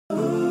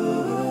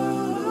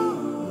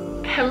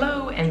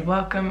Hello and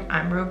welcome.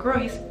 I'm Rogue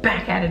Royce,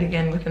 back at it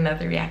again with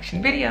another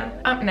reaction video.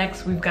 Up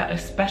next, we've got a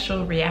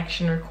special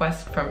reaction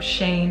request from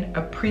Shane.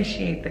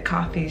 Appreciate the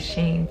coffees,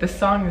 Shane. The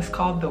song is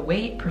called The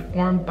Wait,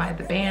 performed by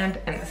the band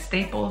and the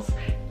Staples.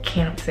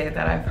 Can't say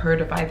that I've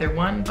heard of either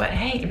one, but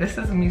hey, this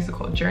is a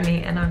musical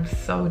journey and I'm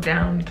so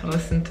down to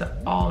listen to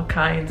all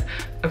kinds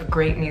of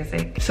great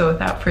music. So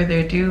without further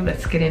ado,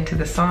 let's get into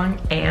the song.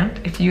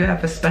 And if you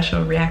have a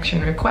special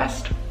reaction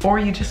request or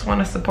you just want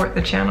to support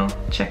the channel,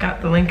 check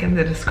out the link in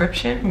the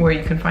description where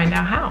you can find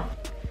out how.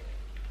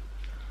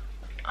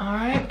 All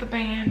right, the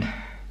band,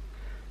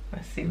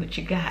 let's see what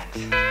you got.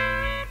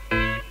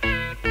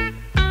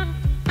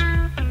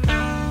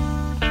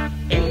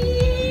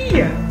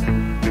 Yeah.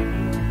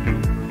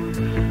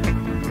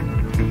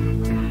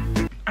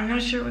 I'm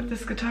not sure what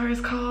this guitar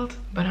is called,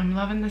 but I'm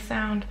loving the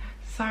sound.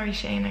 Sorry,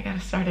 Shane, I gotta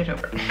start it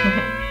over.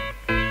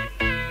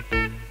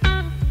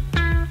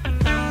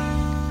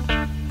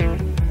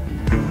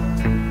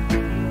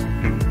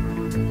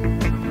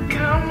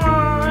 Come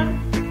on.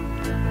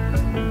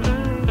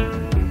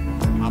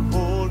 I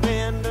pulled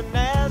into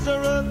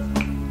Nazareth,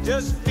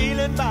 just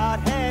feeling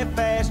about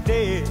half-past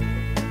dead.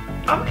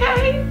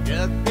 Okay.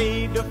 Just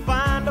need to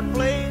find a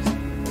place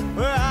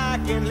where I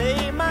can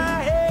lay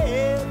my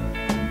head.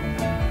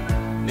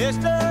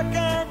 Mister,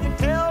 can you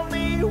tell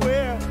me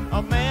where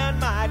a man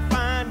might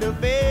find a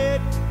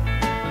bed?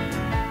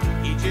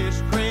 He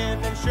just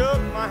grinned and shook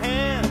my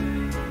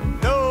hand.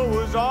 No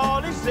was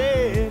all he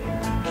said.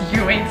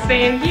 You ain't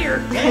staying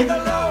here. Take a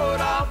load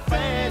off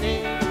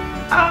Fanny.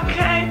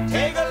 Okay.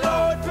 Take a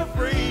load for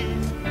free.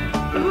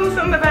 Who's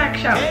in the back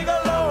shouting? Take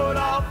a load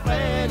off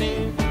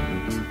Fanny.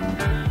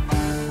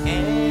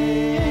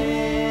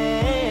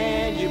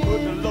 And you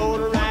put the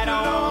load right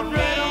on me.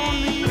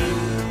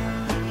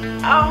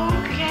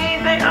 Okay,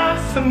 they are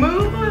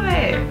smooth with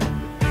it.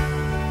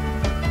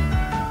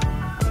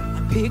 I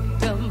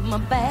picked up my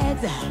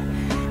bags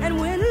and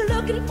went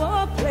looking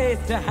for a place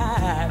to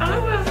hide.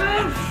 What was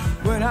this?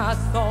 When I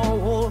saw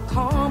old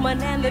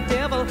Carmen and the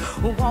devil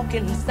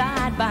walking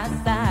side by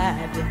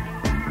side,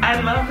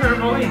 I love her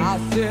voice. I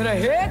said,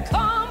 hey,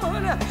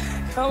 Carmen,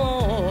 come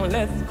on,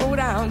 let's go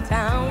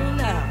downtown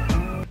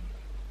now.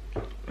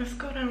 Let's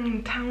go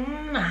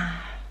downtown.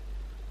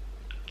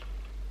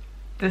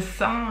 The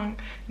song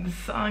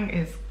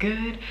is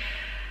good.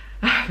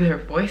 Their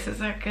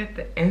voices are good,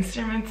 the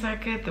instruments are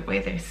good, the way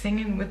they're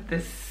singing with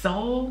this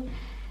soul.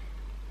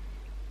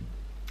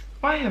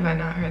 Why have I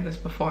not heard this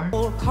before?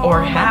 Or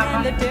have I?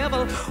 And the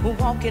devil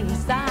walking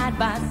side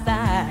by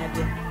side.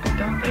 I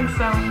don't think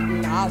so.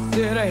 I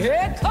said,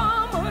 hey,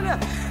 Carmen,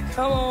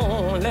 come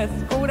on,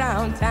 let's go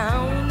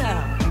downtown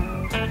now.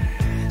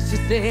 She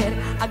said,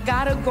 I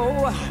gotta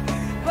go,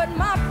 but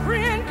my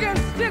friend can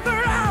stick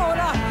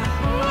around.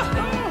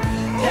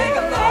 Take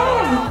a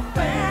load off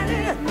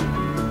Fanny.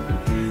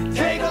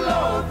 Take a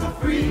load for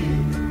free.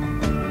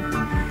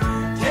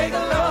 Take a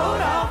load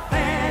off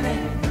Fanny.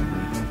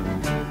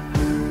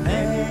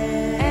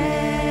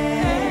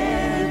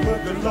 And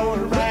put the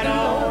load right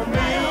on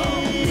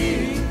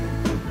me.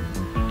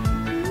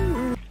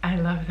 I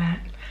love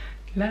that.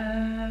 La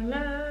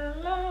la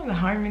la, the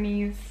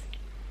harmonies.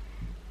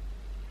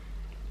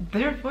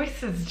 Their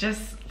voices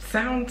just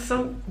sound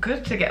so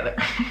good together.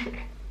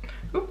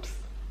 Oops.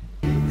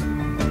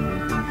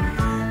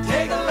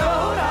 Take a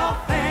load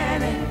off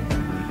Fanny.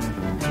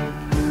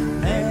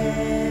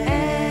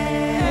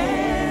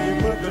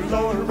 And put the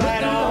load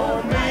right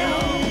on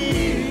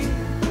me.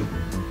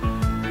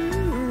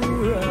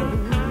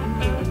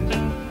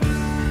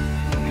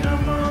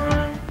 Come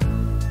on.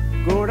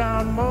 Go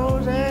down,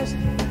 Moses.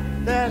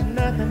 There's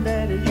nothing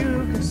that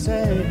you can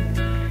say.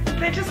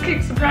 They just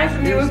keep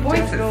surprising me with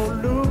voices. Go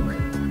Luke,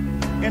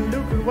 and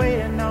Luke is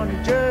waiting on the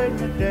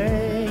judgment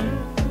day.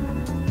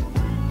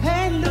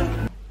 Hey, Luke.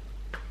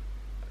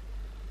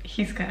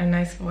 He's got a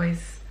nice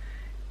voice,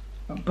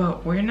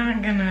 but we're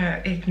not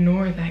gonna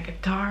ignore that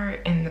guitar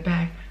in the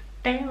back.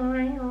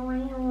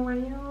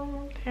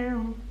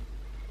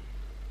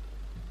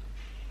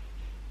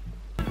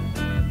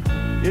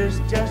 It's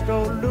just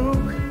old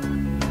Luke,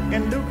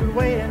 and Luke is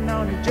waiting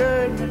on the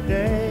judgment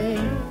day.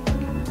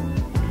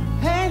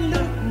 Hey,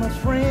 Luke, my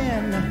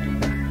friend,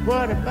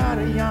 what about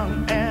a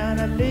young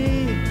Anna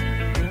Lee?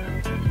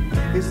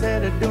 He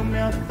said, do me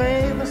a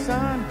favor,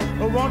 son,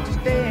 or won't you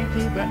stay and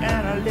keep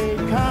Anna Lee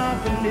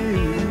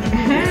company?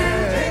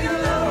 Take a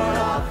load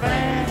off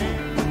Fanny.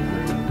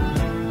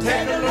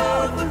 Take a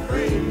load for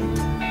free.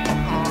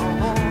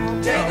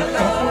 Take a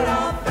load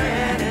off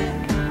Fanny.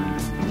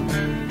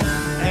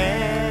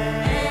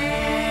 And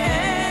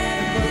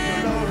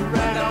put the load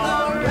right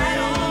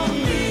on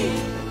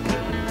me.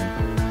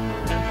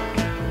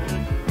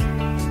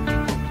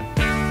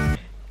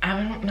 I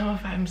don't know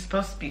if I'm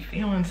supposed to be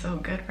feeling so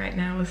good right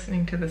now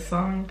listening to the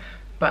song,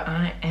 but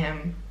I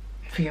am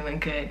feeling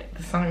good.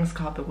 The song is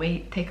called The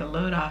Wait, Take a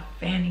Load Off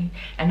Fanny,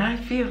 and I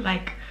feel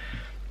like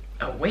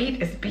a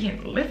weight is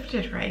being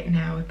lifted right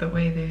now with the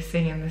way they're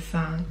singing the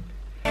song.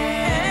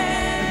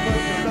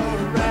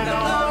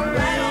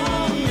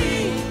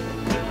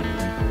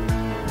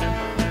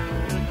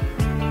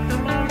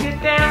 Come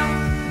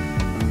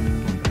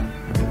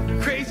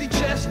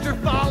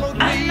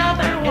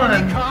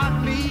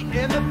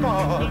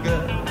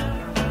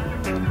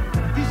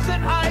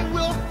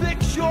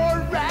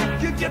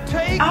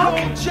take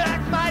old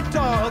Jack, my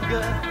dog.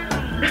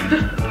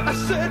 I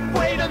said,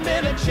 wait a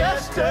minute,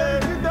 Chester,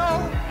 you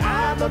know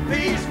I'm a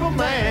peaceful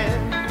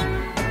man.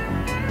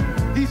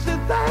 He said,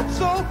 that's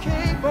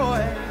okay,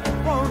 boy.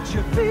 Won't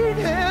you feed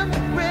him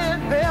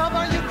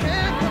whenever you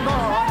can? Come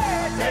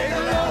on, take a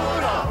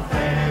load off,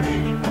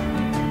 Annie.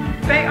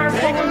 They are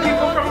pulling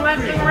people from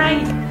left and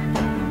right.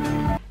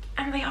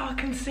 And they all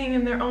can sing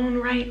in their own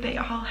right. They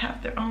all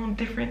have their own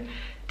different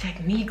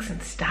techniques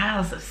and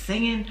styles of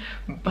singing.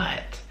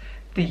 But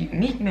the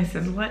uniqueness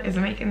is what is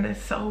making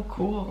this so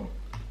cool.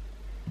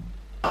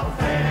 Take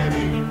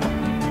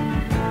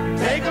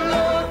a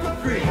load for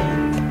free.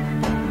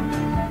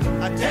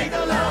 I take a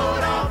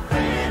load off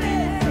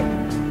Fanny.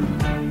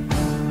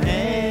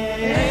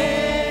 Hey,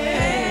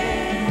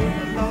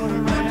 load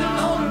right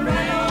on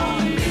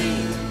me.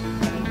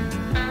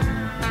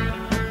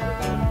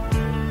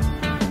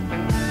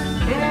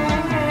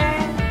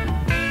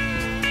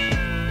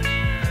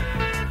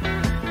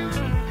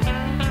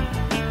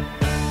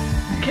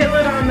 Kill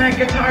it on that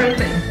guitar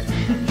thing.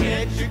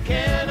 Get your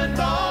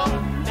cannonball.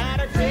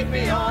 Take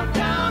me on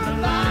down the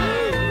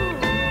line,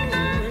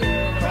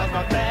 'cause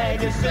my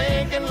bag is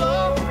sinking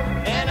low,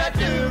 and I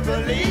do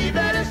believe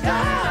that it's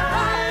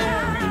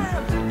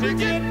time to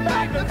get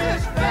back to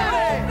Miss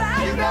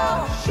Fanny. You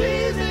know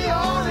she's the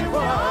only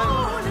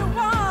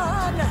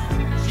one.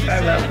 She I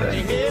love sent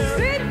me this. here,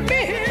 sent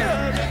me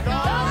here,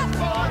 because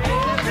for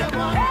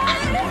everyone.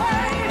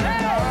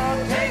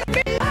 Take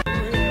me,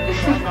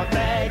 'cause my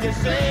bag is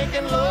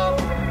sinking low,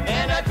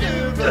 and I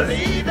do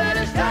believe that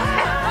it's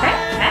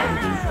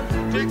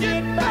time to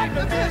get back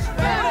to Miss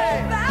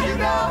Fanny. You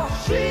know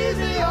she's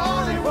the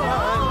only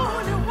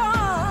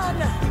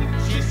one.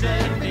 She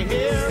sent me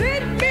here,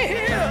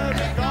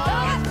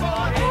 because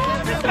for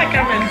everyone. Like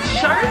I'm in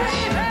church.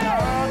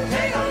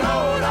 Take a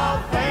load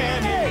off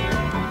Fanny.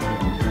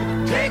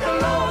 Take a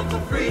load for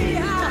free.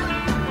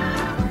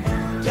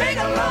 Take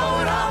a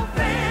load off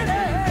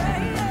Fanny.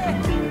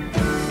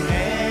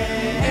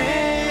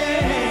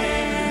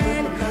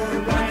 And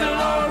put the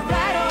load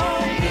right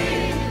on me.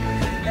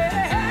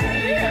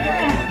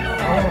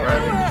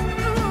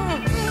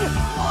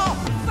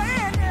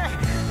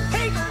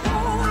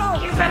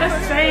 You better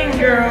sing,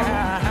 girl.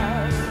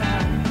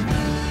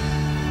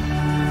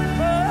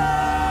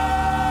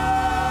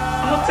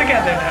 All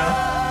together now.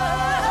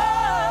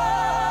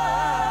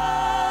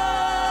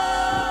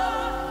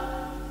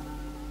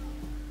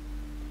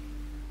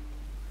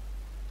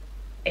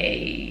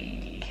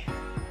 Hey.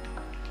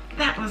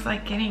 That was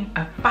like getting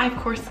a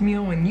 5-course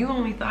meal when you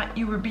only thought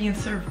you were being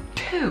served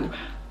 2.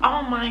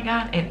 Oh my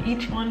God, and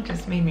each one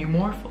just made me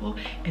more full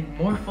and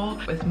more full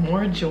with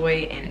more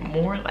joy and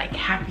more like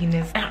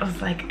happiness. That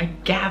was like a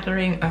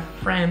gathering of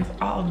friends,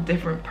 all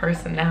different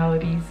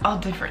personalities, all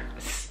different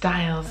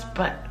styles,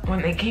 but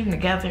when they came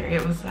together,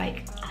 it was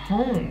like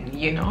home,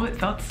 you know? It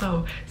felt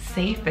so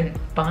safe and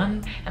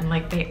fun and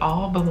like they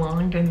all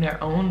belonged in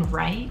their own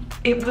right.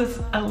 It was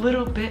a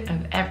little bit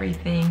of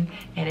everything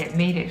and it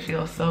made it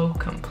feel so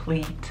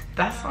complete.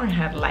 That song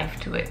had life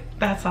to it.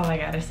 That's all I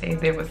gotta say.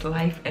 There was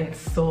life and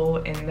soul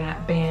in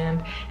that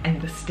band and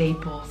the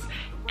staples.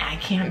 I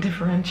can't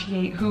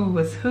differentiate who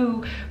was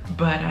who,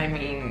 but I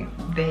mean,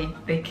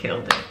 they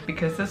killed it.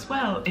 Because as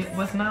well, it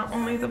was not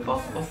only the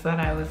vocals that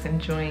I was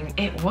enjoying,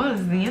 it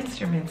was the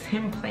instruments,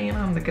 him playing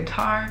on the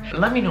guitar.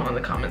 Let me know in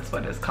the comments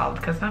what it's called,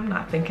 because I'm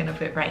not thinking of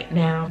it right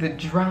now. The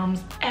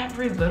drums,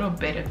 every little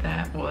bit of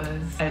that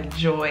was a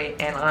joy,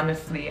 and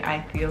honestly,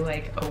 I feel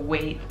like a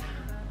weight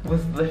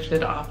was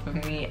lifted off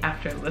of me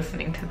after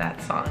listening to that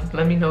song.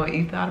 Let me know what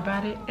you thought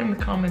about it in the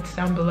comments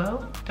down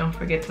below. Don't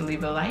forget to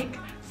leave a like,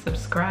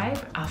 subscribe.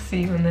 I'll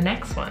see you in the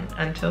next one.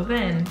 Until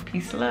then,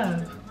 peace,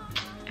 love,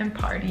 and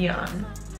party on.